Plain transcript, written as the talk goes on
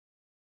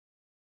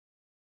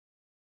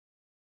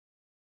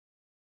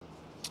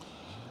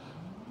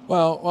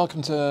Well,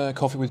 welcome to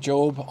Coffee with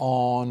Job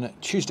on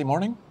Tuesday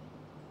morning.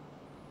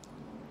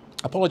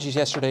 Apologies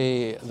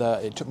yesterday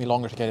that it took me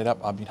longer to get it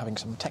up. I've been having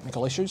some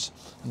technical issues,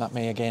 and that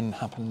may again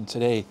happen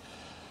today.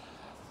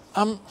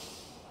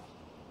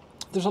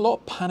 There's a lot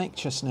of panic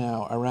just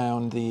now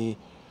around the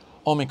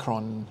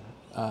Omicron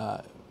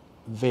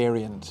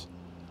variant.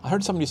 I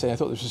heard somebody say, I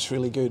thought this was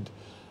really good,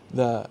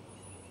 the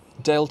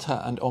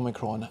Delta and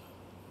Omicron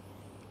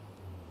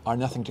are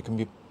nothing to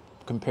be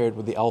compared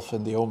with the Alpha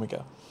and the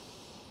Omega.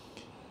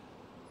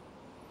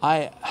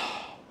 I've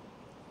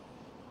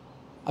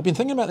been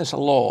thinking about this a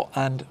lot,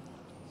 and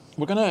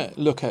we're going to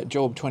look at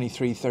Job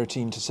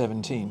 23:13 to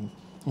 17.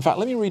 In fact,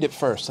 let me read it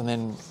first, and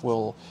then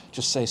we'll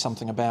just say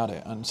something about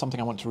it, and something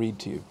I want to read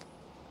to you.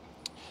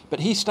 But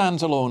he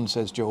stands alone,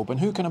 says Job, and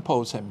who can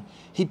oppose him?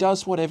 He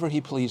does whatever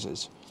he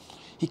pleases.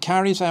 He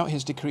carries out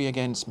his decree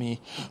against me,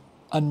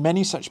 and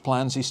many such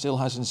plans he still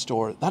has in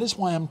store. That is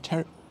why I'm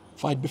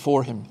terrified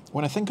before him.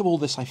 When I think of all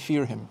this, I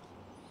fear him.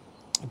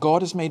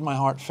 God has made my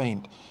heart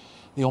faint.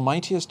 The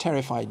Almighty has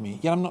terrified me,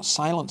 yet I'm not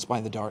silenced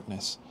by the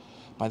darkness,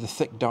 by the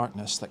thick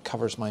darkness that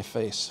covers my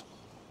face.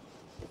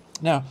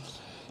 Now,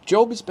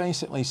 Job is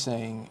basically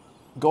saying,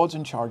 God's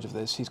in charge of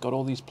this, he's got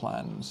all these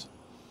plans,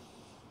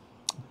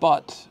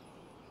 but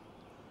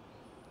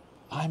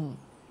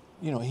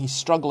he's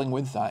struggling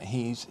with that.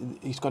 He's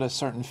got a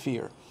certain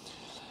fear.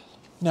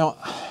 Now,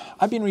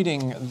 I've been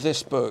reading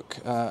this book,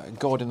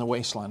 God in the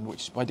Wasteland,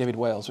 which is by David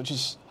Wells, which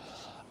is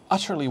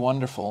utterly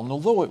wonderful. And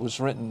although it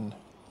was written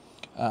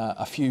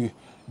a few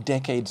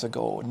decades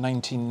ago,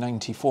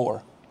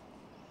 1994,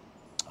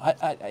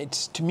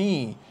 it's, to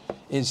me,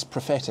 is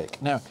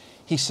prophetic. Now,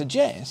 he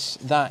suggests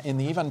that in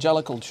the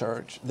evangelical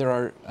church, there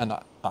are, and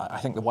I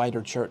think the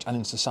wider church and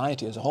in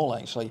society as a whole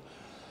actually,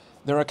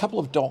 there are a couple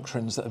of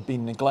doctrines that have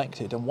been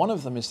neglected, and one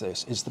of them is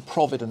this, is the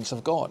providence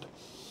of God.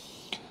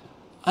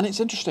 And it's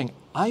interesting,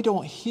 I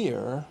don't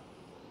hear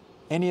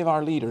any of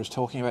our leaders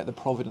talking about the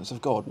providence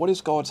of God. What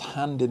is God's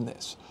hand in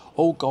this?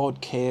 Oh,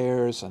 God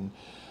cares, and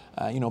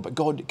but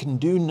God can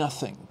do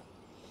nothing.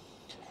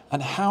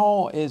 And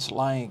how is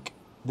like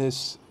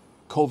this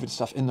COVID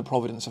stuff in the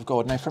providence of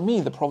God? Now, for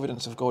me, the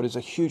providence of God is a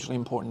hugely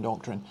important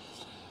doctrine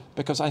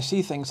because I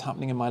see things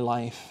happening in my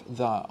life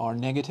that are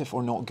negative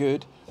or not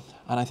good.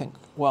 And I think,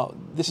 well,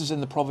 this is in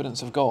the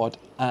providence of God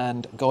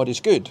and God is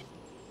good.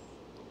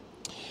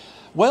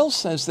 Wells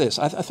says this,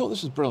 I thought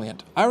this was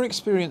brilliant. Our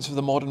experience of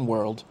the modern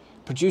world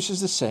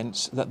produces the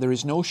sense that there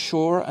is no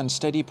sure and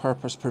steady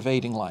purpose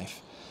pervading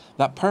life.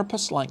 That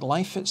purpose, like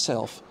life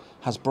itself,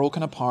 has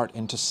broken apart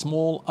into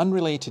small,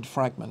 unrelated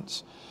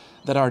fragments,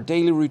 that our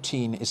daily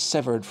routine is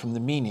severed from the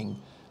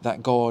meaning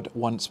that God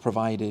once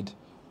provided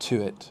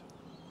to it.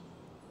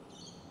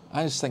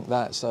 I just think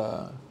that's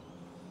a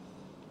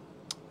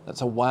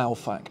wow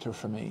factor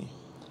for me.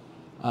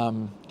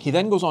 He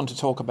then goes on to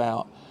talk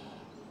about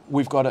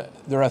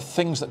there are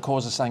things that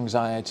cause us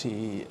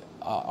anxiety.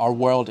 Our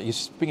world, he's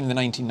speaking in the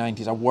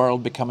 1990s, our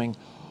world becoming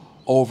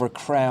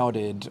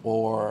overcrowded,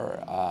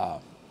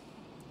 or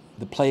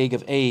the plague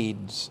of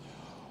AIDS,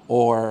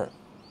 or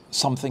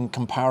something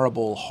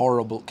comparably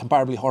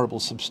horrible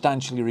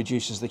substantially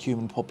reduces the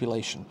human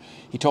population.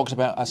 He talks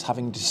about us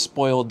having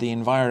despoiled the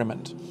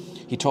environment.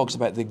 He talks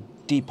about the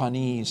deep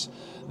unease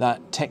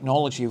that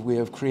technology we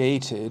have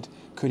created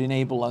could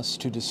enable us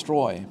to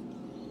destroy.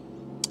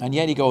 And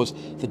yet he goes,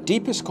 the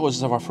deepest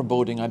causes of our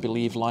foreboding, I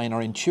believe, lie in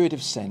our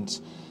intuitive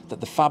sense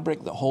that the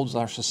fabric that holds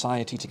our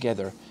society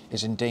together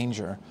is in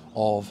danger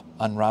of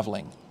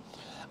unraveling.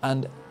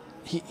 And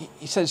he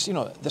says,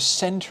 the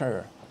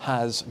center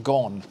has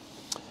gone.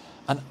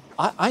 And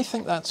I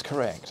think that's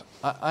correct.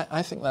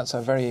 I think that's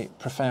a very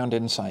profound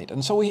insight.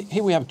 And so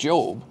here we have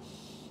Job.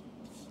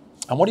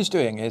 And what he's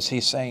doing is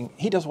he's saying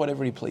he does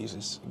whatever he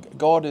pleases.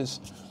 God is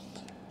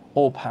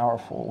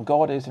all-powerful.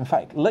 God is, in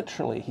fact,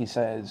 literally, he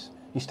says,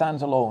 he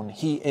stands alone.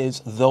 He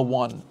is the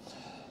one.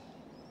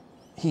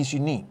 He's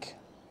unique.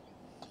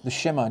 The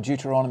Shema,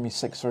 Deuteronomy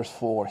 6, verse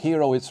 4,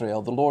 Hear, O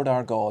Israel, the Lord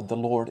our God, the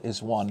Lord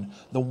is one.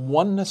 The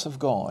oneness of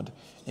God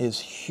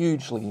is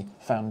hugely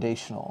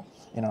foundational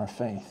in our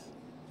faith.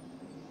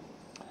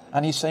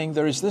 And he's saying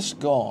there is this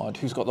God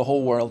who's got the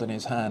whole world in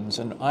his hands,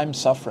 and I'm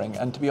suffering,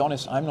 and to be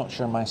honest, I'm not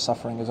sure my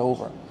suffering is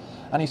over.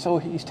 And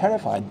he's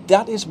terrified.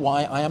 That is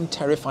why I am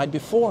terrified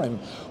before him.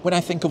 When I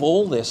think of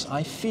all this,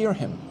 I fear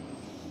him.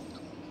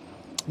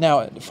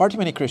 Now, far too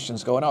many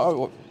Christians go,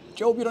 oh,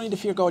 Job, you don't need to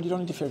fear God, you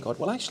don't need to fear God.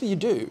 Well, actually you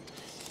do.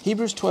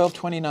 Hebrews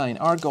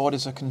 12:29, our God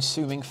is a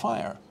consuming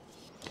fire.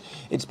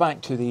 It's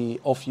back to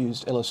the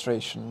oft-used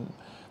illustration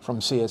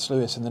from C.S.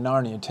 Lewis in the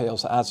Narnia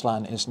tales that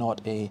Aslan is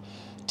not a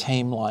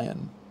tame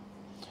lion.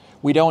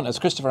 We don't, as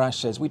Christopher Ash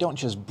says, we don't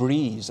just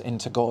breeze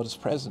into God's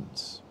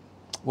presence.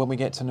 When we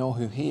get to know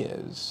who he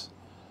is,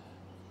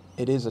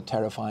 it is a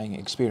terrifying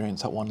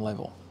experience at one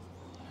level.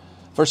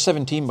 Verse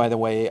 17, by the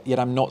way, yet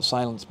I'm not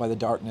silenced by the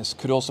darkness,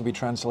 could also be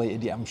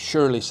translated, yet I'm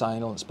surely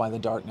silenced by the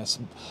darkness.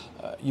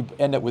 You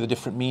end up with a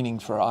different meaning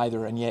for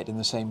either and yet in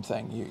the same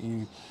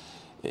thing.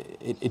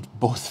 It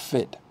both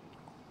fit.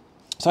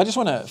 So I just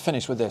want to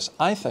finish with this.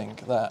 I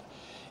think that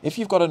If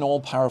you've got an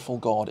all-powerful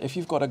God, if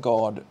you've got a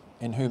God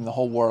in whom the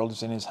whole world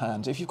is in his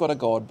hands, if you've got a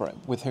God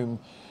with whom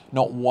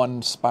not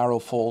one sparrow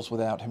falls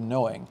without him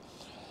knowing,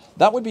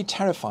 that would be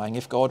terrifying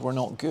if God were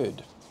not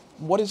good.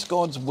 What is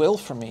God's will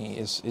for me,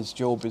 is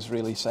Job is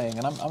really saying,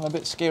 and I'm a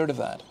bit scared of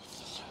that.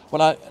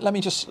 Well, let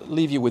me just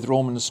leave you with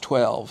Romans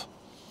 12.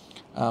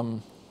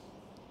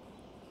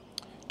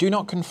 Do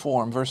not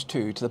conform, verse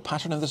 2, to the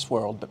pattern of this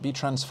world, but be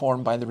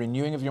transformed by the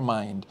renewing of your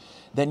mind.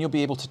 Then you'll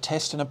be able to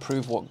test and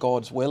approve what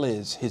God's will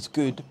is, his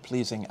good,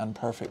 pleasing, and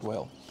perfect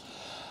will.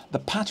 The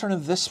pattern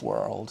of this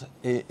world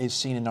is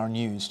seen in our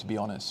news, to be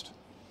honest.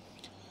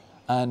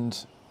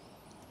 And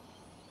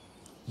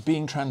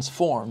being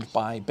transformed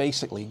by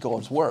basically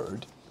God's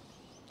word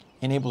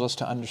enables us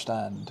to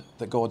understand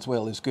that God's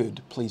will is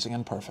good, pleasing,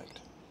 and perfect.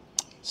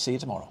 See you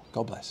tomorrow.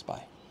 God bless.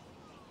 Bye.